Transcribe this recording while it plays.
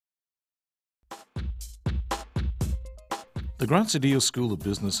The Graziadillo School of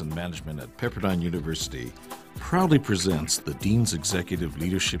Business and Management at Pepperdine University proudly presents the Dean's Executive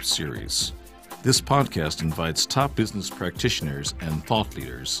Leadership Series. This podcast invites top business practitioners and thought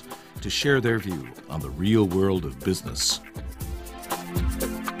leaders to share their view on the real world of business.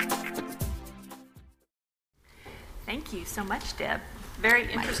 Thank you so much, Deb.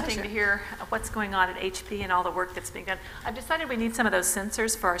 Very interesting to hear what's going on at HP and all the work that's being done. I've decided we need some of those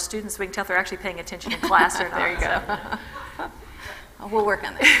sensors for our students so we can tell if they're actually paying attention in class or not. There you go. We'll work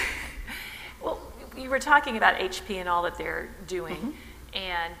on that. Well, you were talking about HP and all that they're doing,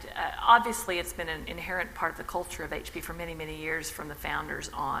 and obviously it's been an inherent part of the culture of HP for many, many years from the founders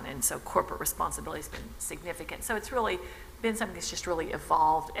on, and so corporate responsibility has been significant. So it's really been something that's just really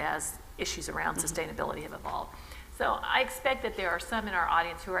evolved as issues around sustainability have evolved. So I expect that there are some in our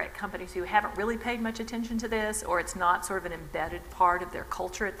audience who are at companies who haven't really paid much attention to this, or it's not sort of an embedded part of their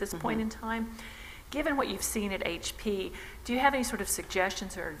culture at this point in time. Given what you've seen at HP, do you have any sort of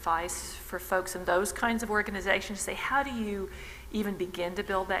suggestions or advice for folks in those kinds of organizations to say, how do you even begin to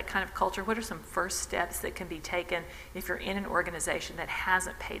build that kind of culture? What are some first steps that can be taken if you're in an organization that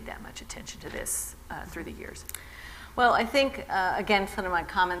hasn't paid that much attention to this through the years? Well, I think, again, some of my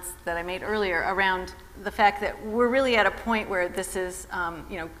comments that I made earlier around the fact that we're really at a point where this is,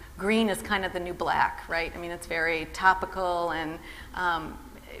 green is kind of the new black, right? I mean, it's very topical and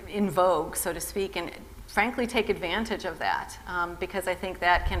in vogue, so to speak, and frankly take advantage of that because I think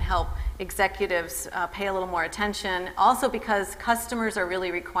that can help executives pay a little more attention. Also because customers are really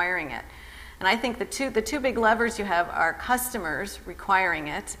requiring it. And I think the two big levers you have are customers requiring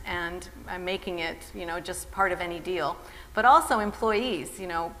it and making it, just part of any deal, but also employees.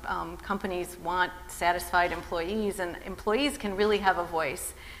 Companies want satisfied employees, and employees can really have a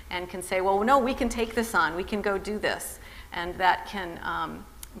voice and can say, well, no, we can take this on, we can go do this, and that can.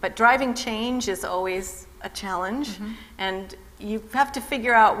 But driving change is always a challenge, and you have to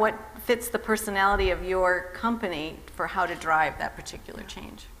figure out what fits the personality of your company for how to drive that particular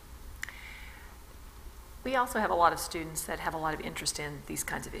change. We also have a lot of students that have a lot of interest in these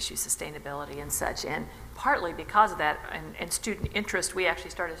kinds of issues, sustainability and such, and partly because of that and student interest, we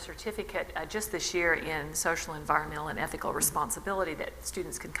actually started a certificate just this year in social, environmental, and ethical responsibility that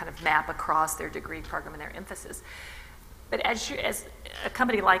students can kind of map across their degree program and their emphasis. But as a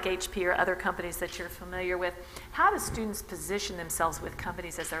company like HP or other companies that you're familiar with, how do students position themselves with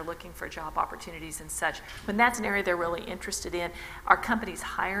companies as they're looking for job opportunities and such? When that's an area they're really interested in, are companies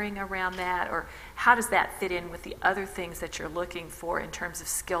hiring around that? Or how does that fit in with the other things that you're looking for in terms of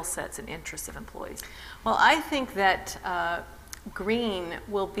skill sets and interests of employees? Well, I think that green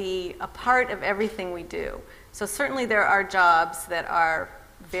will be a part of everything we do. So certainly there are jobs that are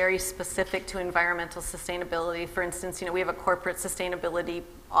very specific to environmental sustainability. For instance, we have a corporate sustainability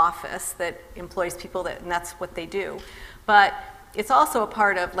office that employs people and that's what they do. But it's also a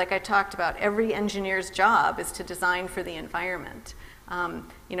part of, like I talked about, every engineer's job is to design for the environment.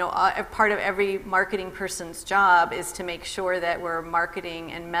 A part of every marketing person's job is to make sure that we're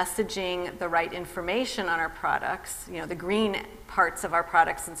marketing and messaging the right information on our products, the green parts of our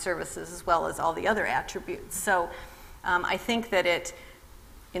products and services, as well as all the other attributes. So I think that it,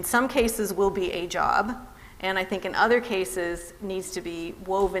 in some cases, will be a job, and I think in other cases needs to be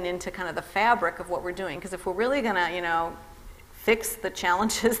woven into kind of the fabric of what we're doing. Because if we're really going to, fix the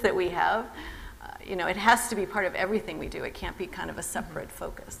challenges that we have, it has to be part of everything we do. It can't be kind of a separate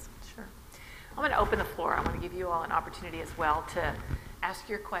focus. Sure. I'm going to open the floor. I'm going to give you all an opportunity as well to ask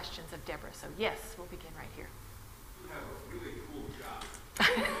your questions of Deborah. So yes, we'll begin right here. You have a really cool job.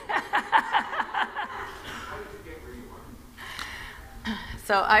 How did you get where you are?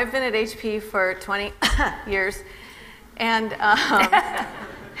 So I've been at HP for 20 years, and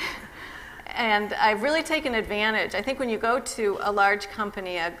I've really taken advantage. I think when you go to a large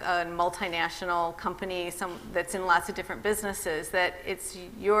company, a multinational company, that's in lots of different businesses, that it's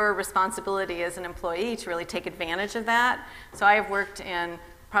your responsibility as an employee to really take advantage of that. So I have worked in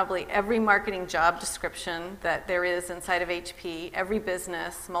probably every marketing job description that there is inside of HP, every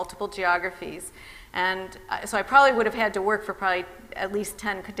business, multiple geographies. And so I probably would have had to work for probably at least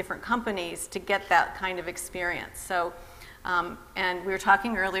 10 different companies to get that kind of experience. So, and we were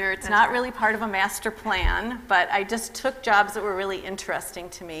talking earlier, it's not really part of a master plan, but I just took jobs that were really interesting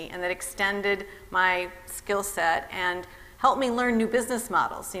to me and that extended my skill set and helped me learn new business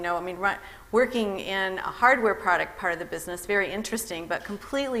models. Working in a hardware product part of the business, very interesting, but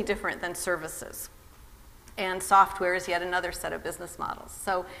completely different than services. And software is yet another set of business models.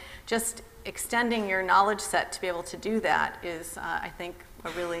 So just extending your knowledge set to be able to do that is, I think,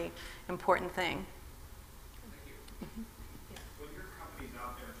 a really important thing. Thank you. When your company's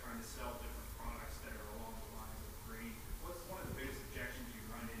out there trying to sell different products that are along the lines of green, what's one of the biggest objections you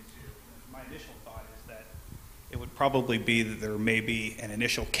run into? My initial thought is that it would probably be that there may be an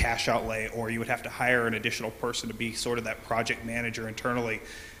initial cash outlay, or you would have to hire an additional person to be sort of that project manager internally,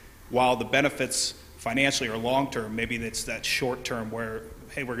 while the benefits financially are long-term. Maybe it's that short-term where,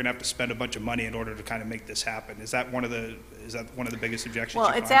 hey, we're going to have to spend a bunch of money in order to kind of make this happen. Is that one of the biggest objections?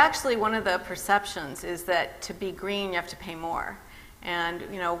 Well, you it's find? actually one of the perceptions is that to be green, you have to pay more. And,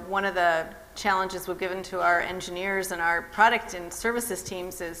 one of the challenges we've given to our engineers and our product and services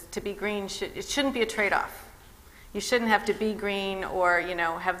teams is to be green, it shouldn't be a trade-off. You shouldn't have to be green or,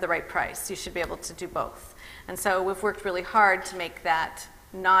 have the right price. You should be able to do both. And so we've worked really hard to make that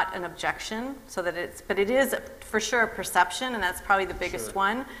not an objection, but it is for sure a perception, and that's probably the biggest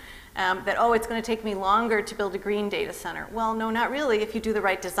one, that, it's going to take me longer to build a green data center. Well, no, not really. If you do the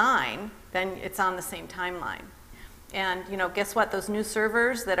right design, then it's on the same timeline. And, guess what? Those new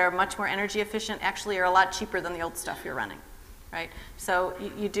servers that are much more energy efficient actually are a lot cheaper than the old stuff you're running, right? So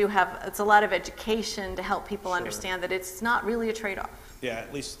you do have, it's a lot of education to help people understand that it's not really a trade-off. Yeah,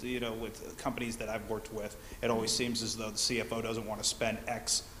 at least, with companies that I've worked with, it always seems as though the CFO doesn't want to spend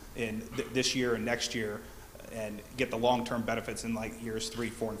X in this year and next year and get the long-term benefits in like years 3,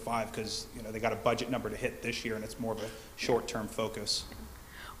 4, and 5 because, they got a budget number to hit this year and it's more of a short-term focus.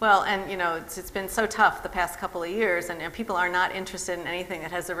 Well, and it's been so tough the past couple of years, and people are not interested in anything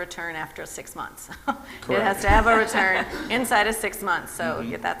that has a return after 6 months. It has to have a return inside of 6 months, so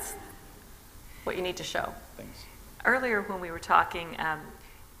yeah, that's what you need to show. Thanks. Earlier when we were talking,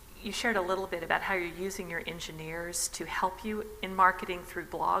 you shared a little bit about how you're using your engineers to help you in marketing through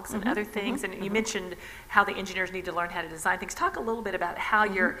blogs and other things, and you mentioned how the engineers need to learn how to design things. Talk a little bit about how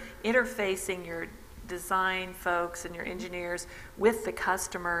you're interfacing your design folks and your engineers with the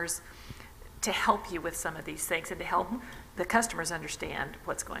customers to help you with some of these things and to help the customers understand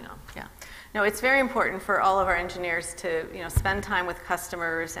what's going on. Yeah. No, it's very important for all of our engineers to spend time with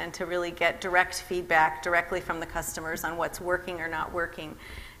customers and to really get direct feedback directly from the customers on what's working or not working.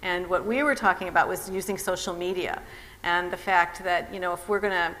 And what we were talking about was using social media and the fact that if we're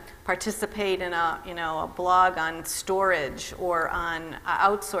going to participate in a blog on storage or on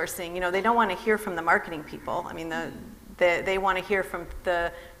outsourcing, they don't want to hear from the marketing people. I mean, they want to hear from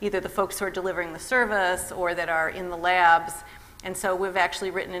either the folks who are delivering the service or that are in the labs. And so we've actually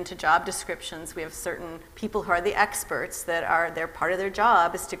written into job descriptions. We have certain people who are the experts they're part of their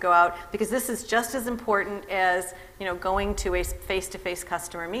job is to go out, because this is just as important as going to a face-to-face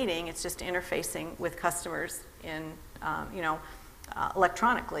customer meeting. It's just interfacing with customers in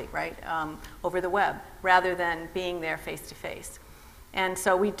electronically, right, over the web, rather than being there face-to-face. And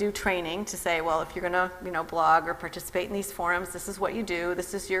so we do training to say, well, if you're going to, blog or participate in these forums, this is what you do.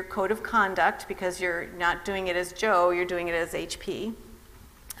 This is your code of conduct, because you're not doing it as Joe, you're doing it as HP.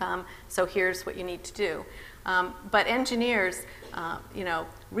 So here's what you need to do. But engineers,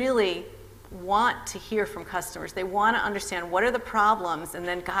 really want to hear from customers. They want to understand what are the problems, and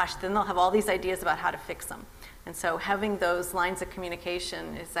then, then they'll have all these ideas about how to fix them. And so having those lines of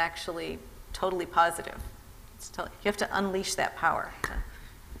communication is actually totally positive. You have to unleash that power to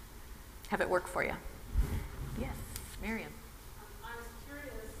have it work for you. Yes, Miriam. I was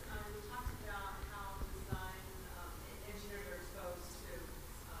curious, we talked about how design engineers are exposed to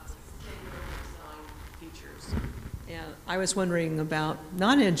sustainable design features. And I was wondering about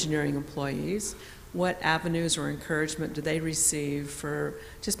non-engineering employees. What avenues or encouragement do they receive for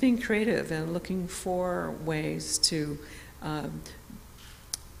just being creative and looking for ways to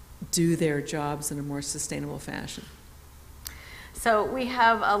do their jobs in a more sustainable fashion? So we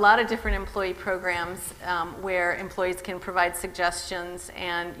have a lot of different employee programs where employees can provide suggestions,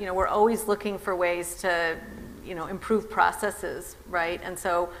 and we're always looking for ways to improve processes, right? And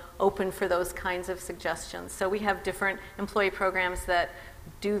so open for those kinds of suggestions. So we have different employee programs that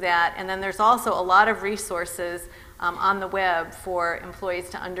do that, and then there's also a lot of resources on the web for employees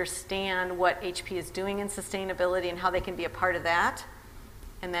to understand what HP is doing in sustainability and how they can be a part of that,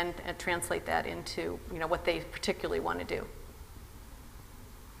 and then translate that into what they particularly want to do.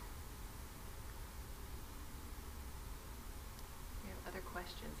 We have other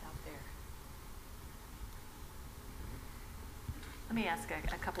questions out there. Let me ask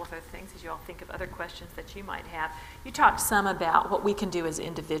a couple of other things as you all think of other questions that you might have. You talked some about what we can do as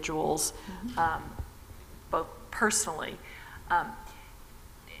individuals, both personally.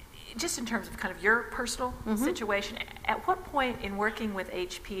 Just in terms of kind of your personal situation, at what point in working with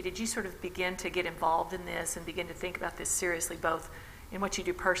HP did you sort of begin to get involved in this and begin to think about this seriously, both in what you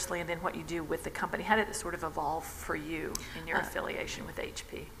do personally and then what you do with the company? How did it sort of evolve for you in your affiliation with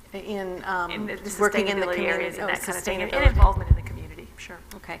HP? In the working in the sustainability community, areas and that kind of thing, and sustainability. involvement in the community. Sure.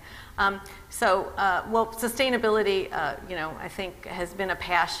 Okay. Well, sustainability, I think has been a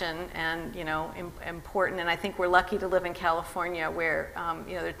passion and, important. And I think we're lucky to live in California where,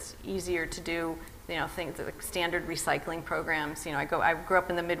 it's easier to do, things like standard recycling programs. I grew up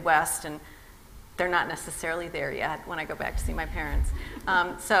in the Midwest, and they're not necessarily there yet when I go back to see my parents.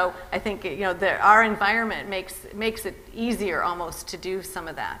 So I think, our environment makes it easier almost to do some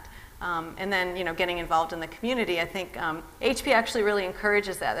of that. And then, getting involved in the community, I think HP actually really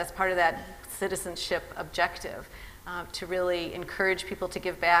encourages that. That's part of that citizenship objective, to really encourage people to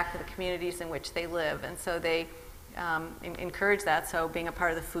give back to the communities in which they live. And so they encourage that. So being a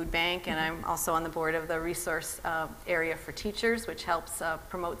part of the food bank, and I'm also on the board of the resource area for teachers, which helps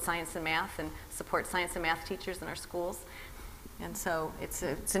promote science and math and support science and math teachers in our schools. And so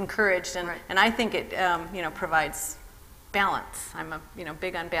it's encouraged, and, Right. and I think it provides balance. I'm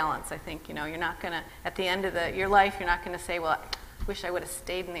big on balance. I think you're not going to, at the end of your life, you're not going to say, well, I wish I would have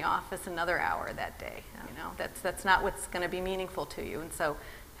stayed in the office another hour that day. That's not what's going to be meaningful to you. And so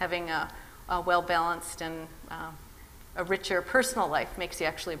having a well-balanced and a richer personal life makes you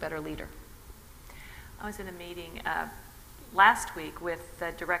actually a better leader. I was in a meeting last week with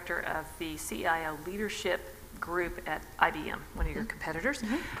the director of the CIO leadership group at IBM, one of your competitors.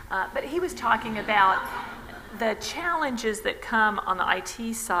 But he was talking about the challenges that come on the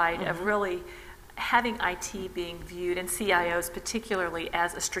IT side of really having IT being viewed, and CIOs particularly,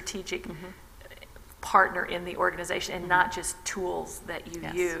 as a strategic partner in the organization and not just tools that you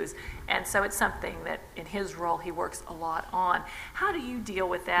use. And so it's something that in his role he works a lot on. How do you deal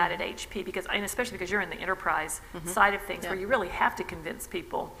with that at HP? Because, and especially because you're in the enterprise side of things, where you really have to convince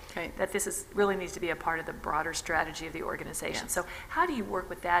people that this really needs to be a part of the broader strategy of the organization. So how do you work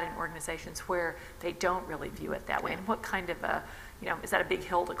with that in organizations where they don't really view it that way? And what kind of is that a big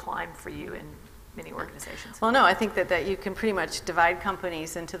hill to climb for you in many organizations? Well, no, I think that you can pretty much divide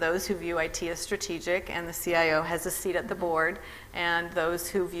companies into those who view IT as strategic, and the CIO has a seat at the board, and those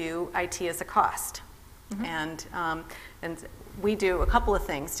who view IT as a cost. And we do a couple of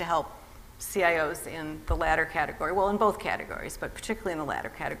things to help CIOs in the latter category, well, in both categories, but particularly in the latter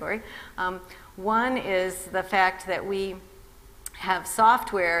category. One is the fact that we have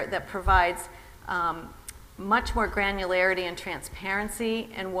software that provides much more granularity and transparency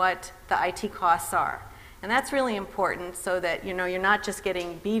in what the IT costs are. And that's really important, so that you're not just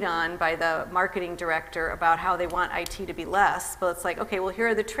getting beat on by the marketing director about how they want IT to be less, but it's like, okay, well, here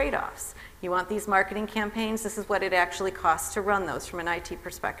are the trade-offs. You want these marketing campaigns, this is what it actually costs to run those from an IT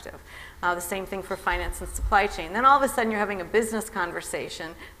perspective. The same thing for finance and supply chain. Then all of a sudden you're having a business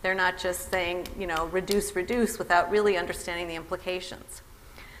conversation. They're not just saying, reduce without really understanding the implications.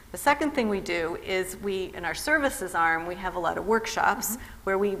 The second thing we do is in our services arm, we have a lot of workshops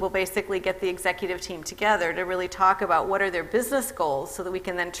where we will basically get the executive team together to really talk about what are their business goals, so that we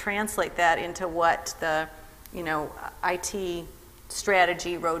can then translate that into what the, IT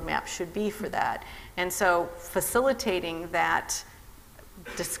strategy roadmap should be for that. And so facilitating that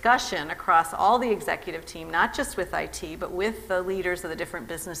discussion across all the executive team, not just with IT, but with the leaders of the different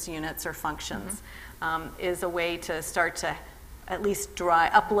business units or functions, is a way to start to at least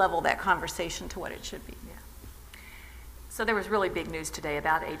up-level that conversation to what it should be. So there was really big news today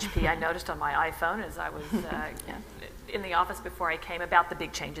about HP. I noticed on my iPhone as I was in the office before I came about the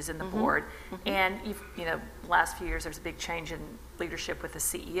big changes in the board. And the last few years there's a big change in leadership with the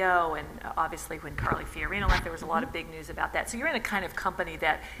CEO, and obviously when Carly Fiorina left, there was a lot of big news about that. So you're in a kind of company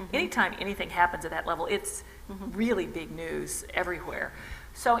that anytime anything happens at that level, it's really big news everywhere.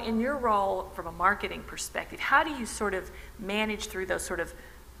 So in your role from a marketing perspective, how do you sort of manage through those sort of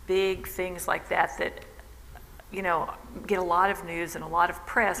big things like that get a lot of news and a lot of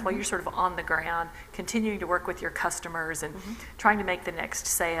press while you're sort of on the ground, continuing to work with your customers and trying to make the next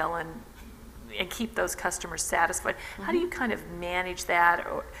sale and keep those customers satisfied? How do you kind of manage that,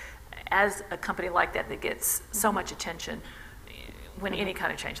 or as a company like that gets so much attention when any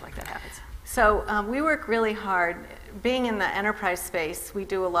kind of change like that happens? So we work really hard. Being in the enterprise space, we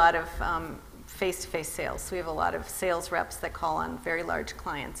do a lot of face-to-face sales. So we have a lot of sales reps that call on very large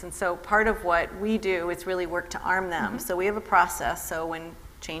clients. And so part of what we do is really work to arm them. So we have a process. So when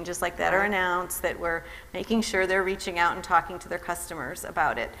changes like that are announced, that we're making sure they're reaching out and talking to their customers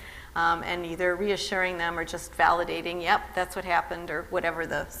about it. And either reassuring them or just validating, yep, that's what happened, or whatever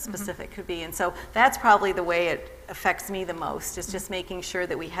the specific could be. And so that's probably the way it affects me the most, is just making sure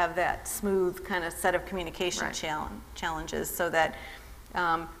that we have that smooth kind of set of communication challenges, so that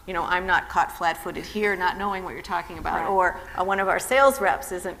I'm not caught flat-footed here not knowing what you're talking about, or one of our sales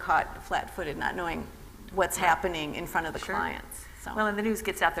reps isn't caught flat-footed not knowing what's happening in front of the clients. So Well, and the news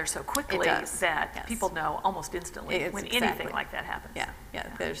gets out there so quickly It does, that yes. people know almost instantly It's when exactly. anything like that happens.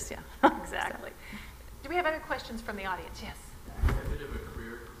 there's Exactly. Do we have other questions from the audience? Yes. A bit of a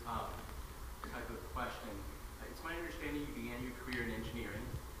career type of question. It's my understanding you began your career in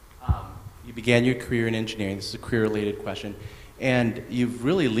engineering. This is a career-related question. And you've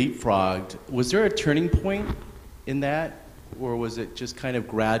really leapfrogged. Was there a turning point in that? Or was it just kind of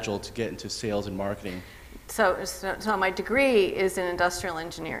gradual to get into sales and marketing? So my degree is in industrial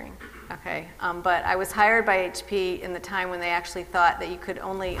engineering, okay? But I was hired by HP in the time when they actually thought that you could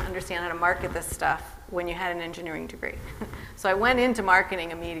only understand how to market this stuff when you had an engineering degree. So I went into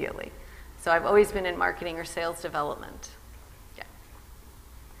marketing immediately. So I've always been in marketing or sales development. Yeah.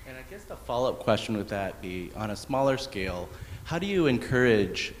 And I guess the follow-up question would that be, on a smaller scale, how do you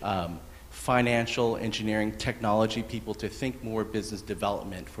encourage financial engineering technology people to think more business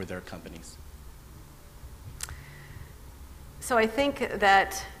development for their companies? So I think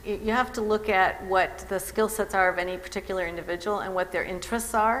that you have to look at what the skill sets are of any particular individual and what their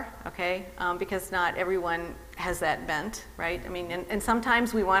interests are, okay? Because not everyone has that bent, right? I mean, and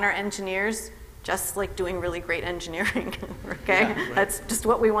sometimes we want our engineers just like doing really great engineering, okay? Yeah, right. That's just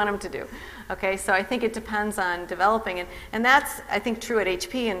what we want them to do, okay? So I think it depends on developing, and that's, I think, true at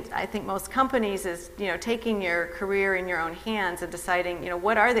HP, and I think most companies is, you know, taking your career in your own hands and deciding, you know,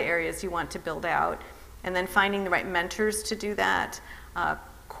 what are the areas you want to build out, and then finding the right mentors to do that,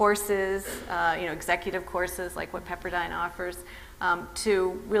 courses, you know, executive courses like what Pepperdine offers,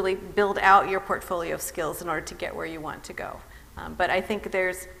 to really build out your portfolio of skills in order to get where you want to go. But I think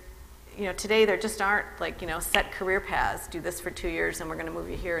there's, you know, today there just aren't like, you know, set career paths. Do this for 2 years and we're going to move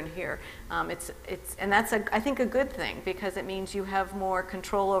you here and here. And that's I think a good thing, because it means you have more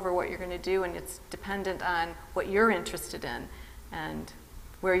control over what you're going to do, and it's dependent on what you're interested in and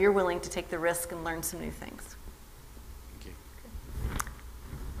where you're willing to take the risk and learn some new things. Thank you.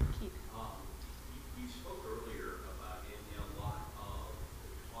 Keith. You spoke earlier about, and a lot of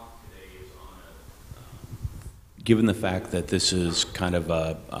the talk today is on Given the fact that this is kind of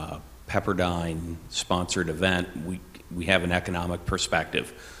a Pepperdine-sponsored event, we have an economic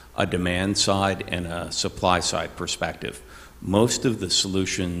perspective, a demand side and a supply side perspective. Most of the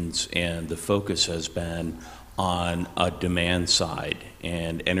solutions and the focus has been on a demand side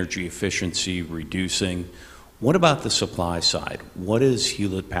and energy efficiency reducing. What about the supply side? What is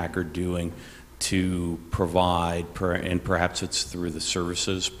Hewlett-Packard doing to provide, and perhaps it's through the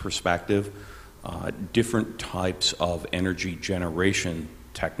services perspective, different types of energy generation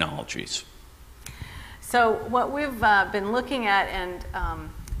technologies? So what we've been looking at and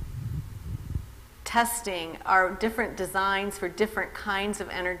testing are different designs for different kinds of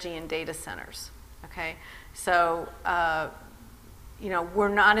energy in data centers, okay? So, you know, we're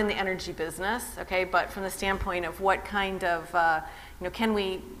not in the energy business, okay, but from the standpoint of what kind of, you know, can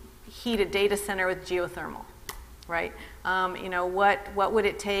we heat a data center with geothermal, right? You know, what would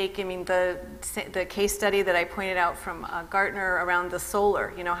it take? I mean, the case study that I pointed out from Gartner around the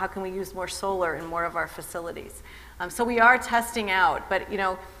solar, you know, how can we use more solar in more of our facilities? So we are testing out, but, you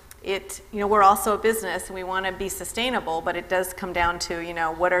know, we're also a business and we want to be sustainable, but it does come down to, you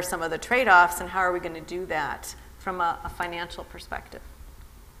know, what are some of the trade-offs and how are we going to do that from a financial perspective.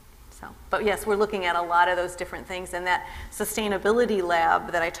 So, but yes, we're looking at a lot of those different things, and that sustainability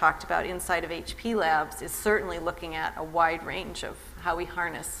lab that I talked about inside of HP Labs is certainly looking at a wide range of how we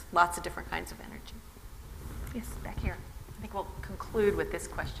harness lots of different kinds of energy. Yes, back here. I think we'll conclude with this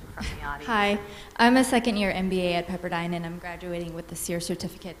question from the audience. Hi, I'm a second-year MBA at Pepperdine, and I'm graduating with the SEER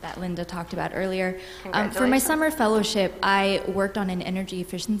certificate that Linda talked about earlier. For my Congratulations. summer fellowship, I worked on an energy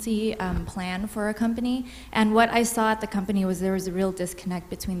efficiency plan for a company, and what I saw at the company was there was a real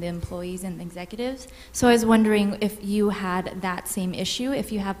disconnect between the employees and the executives. So I was wondering if you had that same issue,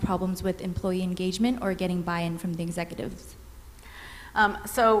 if you have problems with employee engagement or getting buy-in from the executives.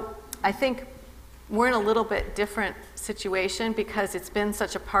 So I think we're in a little bit different situation because it's been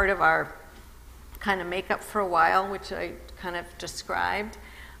such a part of our kind of makeup for a while, which I kind of described.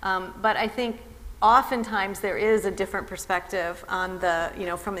 But I think oftentimes there is a different perspective on the, you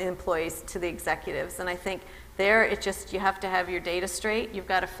know, from the employees to the executives. And I think there it just, you have to have your data straight. You've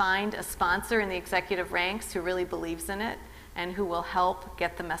got to find a sponsor in the executive ranks who really believes in it and who will help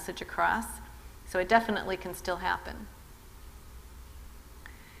get the message across. So it definitely can still happen.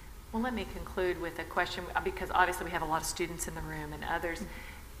 Well, let me conclude with a question, because obviously we have a lot of students in the room and others.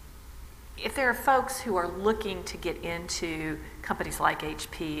 If there are folks who are looking to get into companies like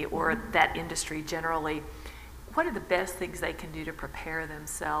HP or that industry generally, what are the best things they can do to prepare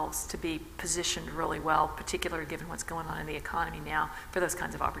themselves to be positioned really well, particularly given what's going on in the economy now, for those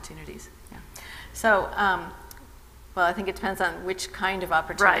kinds of opportunities? Yeah. So Well, I think it depends on which kind of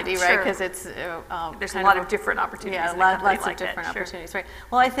opportunity, right? Sure. Because it's There's a kind lot of different opportunities Yeah, in a company lots like of different that, sure. opportunities, right?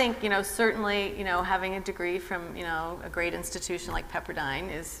 Well, I think certainly having a degree from a great institution like Pepperdine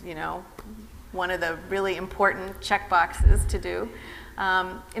is one of the really important check boxes to do.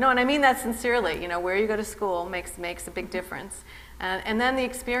 And I mean that sincerely. Where you go to school makes a big difference. And then the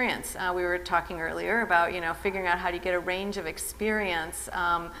experience. We were talking earlier about, figuring out how do you get a range of experience,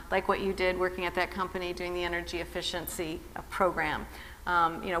 like what you did working at that company doing the energy efficiency program,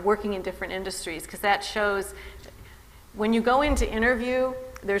 working in different industries, because that shows when you go into interview,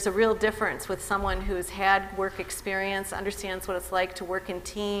 there's a real difference with someone who's had work experience, understands what it's like to work in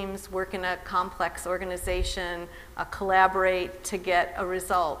teams, work in a complex organization, collaborate to get a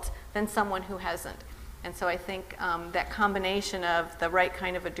result, than someone who hasn't. And so I think that combination of the right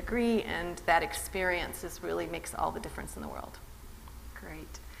kind of a degree and that experience really makes all the difference in the world.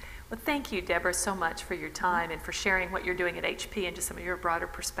 Great. Well, thank you, Deborah, so much for your time and for sharing what you're doing at HP and just some of your broader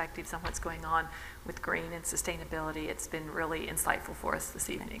perspectives on what's going on with green and sustainability. It's been really insightful for us this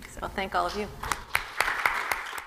evening. So. Well, thank all of you.